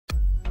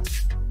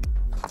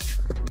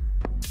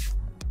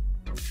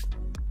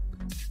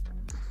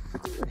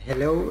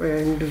Hello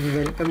and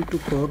welcome to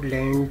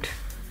Codeland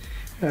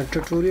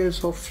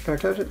tutorials of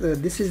Flutter.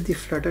 This is the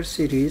Flutter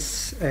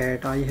series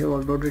and I have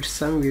uploaded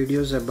some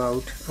videos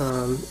about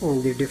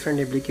the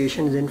different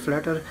applications in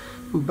Flutter,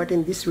 but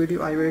in this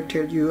video I will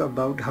tell you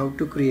about how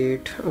to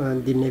create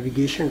the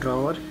navigation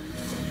drawer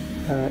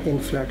in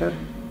Flutter.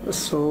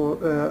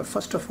 So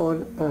first of all,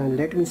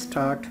 let me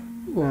start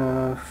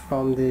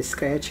from the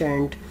scratch,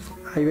 and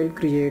I will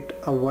create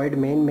a void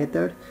main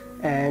method,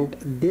 and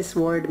this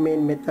void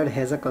main method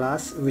has a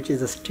class which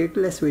is a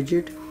stateless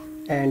widget,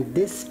 and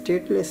this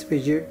stateless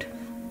widget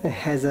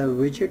has a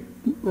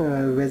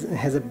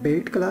has a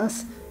build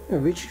class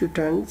which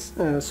returns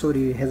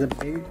has a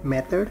build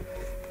method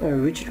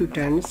which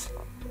returns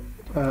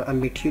a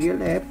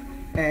material app,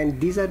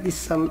 and these are the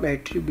some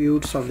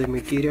attributes of the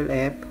material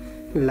app,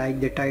 like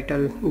the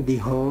title, the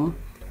home,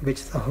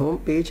 which is the home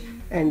page,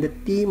 and the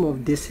theme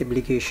of this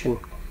application.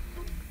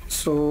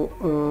 So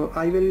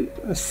I will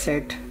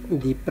set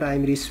the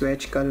primary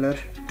swatch color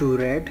to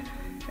red,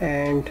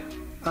 and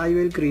I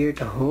will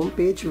create a home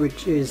page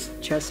which is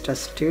just a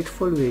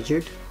stateful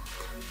widget.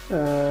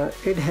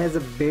 It has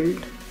a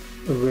build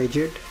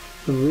widget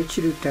which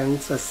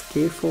returns a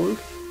scaffold.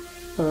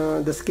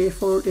 The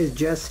scaffold is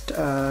just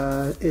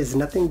is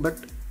nothing but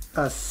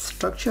a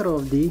structure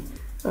of the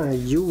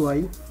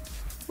UI,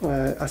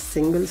 a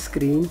single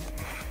screen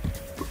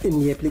in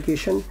the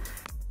application.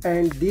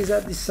 And these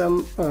are the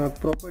some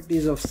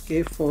properties of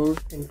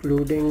scaffold,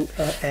 including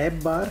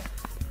app bar.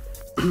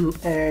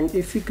 And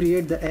if you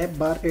create the app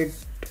bar, it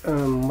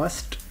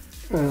must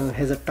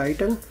has a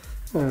title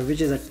which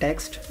is a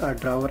text, a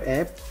drawer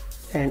app,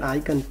 and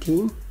icon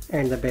theme,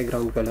 and the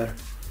background color.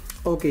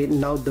 Okay,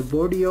 now the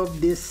body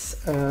of this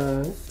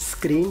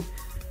screen,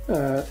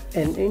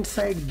 and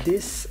inside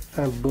this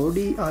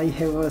body I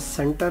have a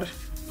center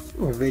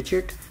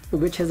widget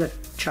which has a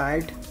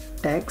child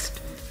text,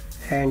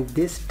 and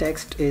this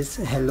text is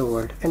hello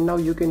world. And now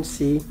you can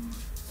see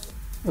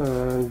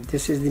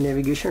this is the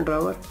navigation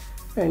drawer,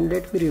 and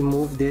let me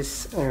remove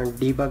this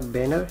debug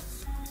banner.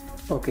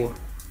 Okay,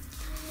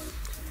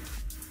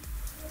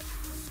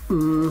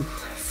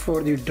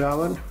 for the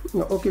drawer,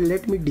 okay,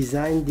 let me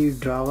design the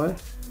drawer.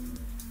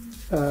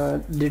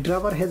 The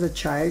drawer has a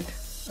child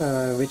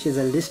which is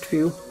a list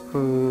view.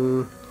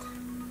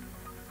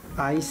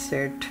 I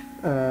set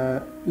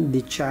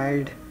the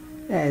child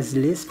as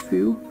list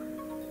view,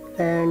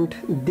 and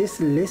this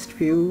list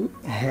view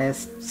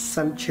has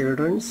some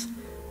children's,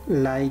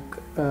 like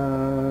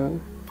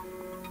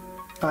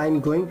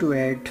I'm going to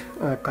add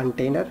a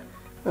container,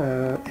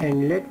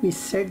 and let me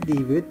set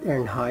the width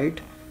and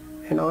height,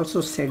 and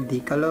also set the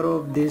color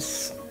of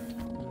this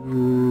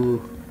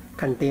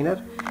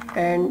container.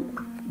 And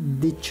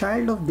the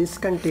child of this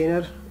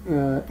container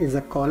is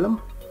a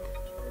column,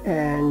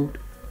 and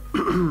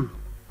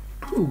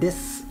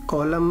this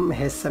column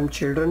has some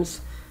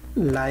children's,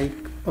 like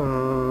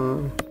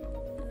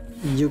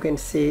you can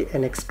say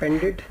an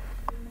expanded.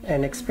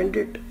 An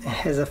expanded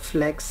has a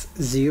flex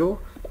 0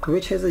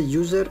 which has a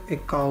user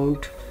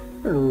account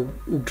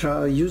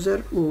drawer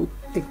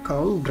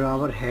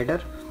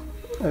header,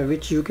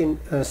 which you can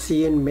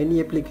see in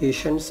many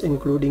applications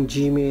including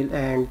Gmail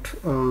and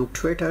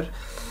Twitter.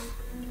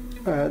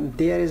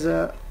 There is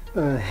a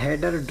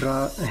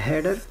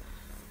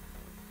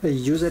a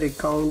user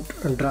account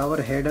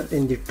drawer header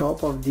in the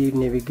top of the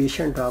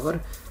navigation drawer,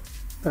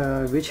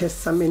 which has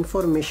some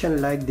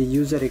information like the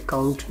user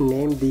account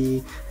name,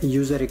 the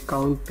user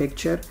account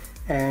picture,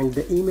 and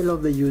the email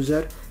of the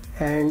user.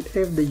 And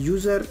if the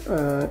user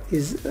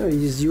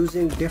is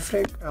using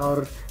different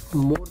or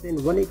more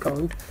than one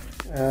account,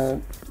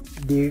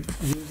 the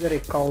user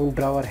account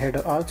drawer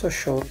header also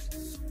shows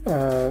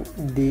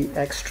the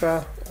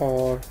extra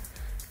or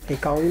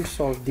accounts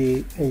of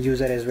the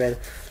user as well.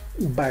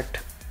 But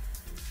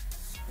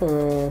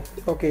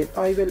okay,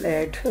 I will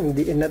add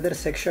another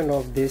section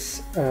of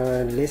this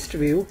list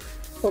view.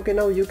 Okay,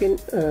 now you can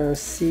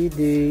see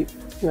the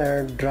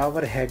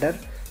drawer header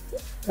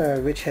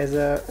which has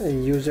a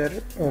user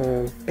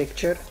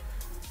picture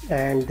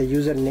and the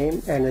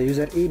username and the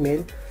user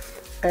email.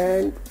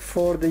 And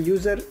for the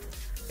user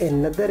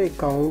another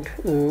account,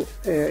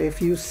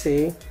 if you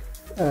say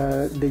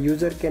the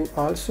user can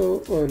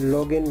also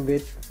log in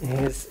with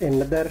his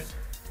another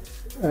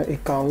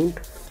account,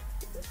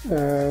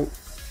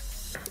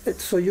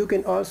 so you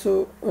can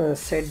also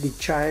set the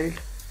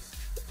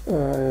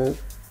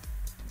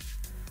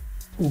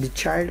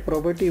child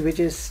property, which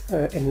is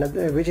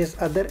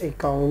other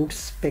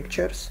accounts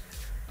pictures.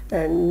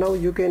 And now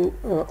you can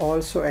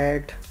also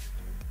add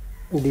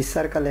the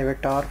circle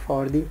avatar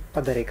for the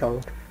other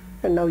account.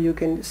 And now you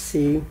can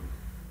see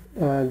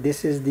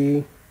this is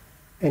the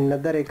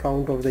another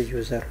account of the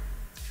user.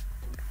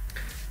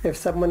 If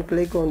someone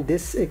click on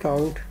this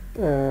account,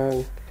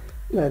 the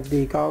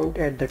account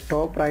at the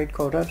top right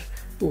corner,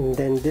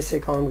 then this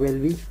account will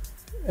be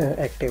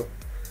active.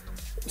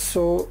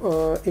 So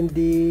in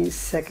the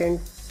second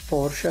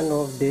portion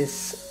of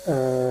this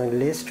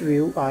list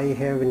view, I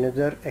have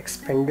another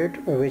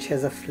expanded which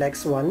has a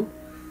flex 1,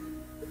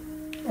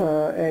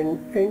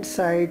 And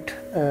inside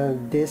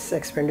this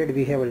expanded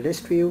we have a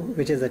list view,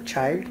 which is a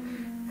child,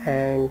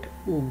 and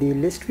the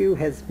list view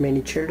has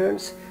many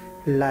childrens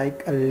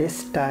like a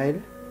list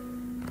tile.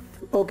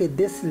 Okay,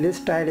 this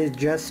list tile is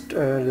just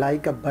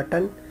like a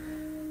button,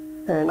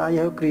 and I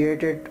have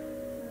created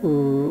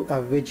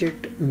a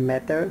widget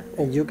method,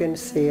 and you can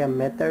say a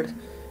method,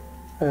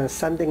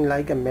 something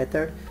like a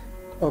method.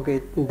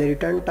 Okay, the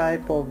return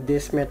type of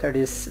this method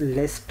is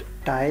list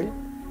tile.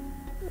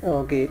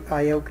 Okay,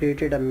 I have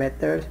created a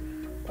method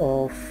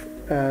of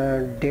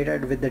data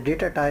with the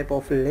data type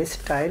of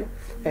list tile,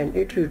 and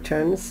it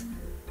returns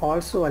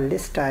also a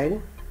list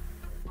tile.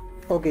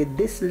 Okay,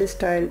 this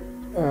list tile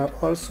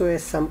also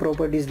has some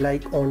properties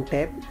like on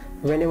tap.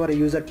 Whenever a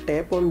user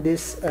tap on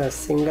this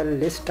single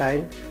list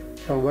tile,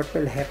 what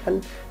will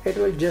happen? It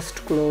will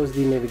just close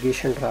the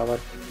navigation drawer.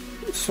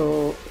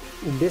 So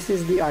this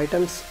is the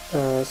items.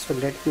 So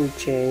let me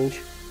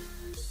change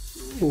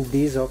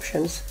these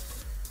options.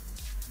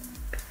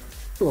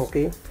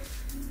 Okay,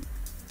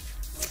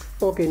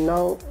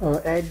 now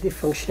add the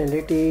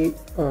functionality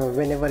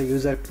whenever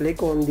user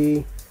click on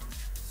the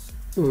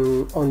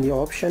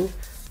option.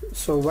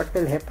 So what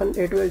will happen?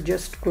 It will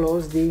just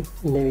close the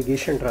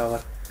navigation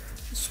drawer.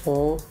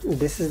 So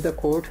this is the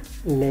code: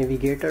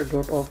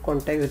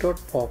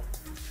 navigator.offContext.pop.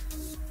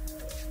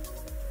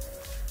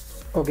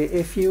 Okay,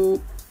 if you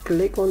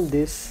click on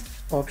this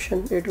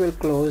option, it will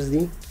close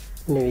the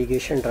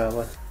navigation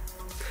drawer.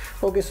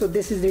 Okay, so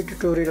this is the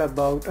tutorial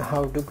about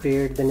how to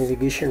create the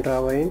navigation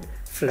drawer in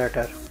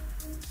Flutter.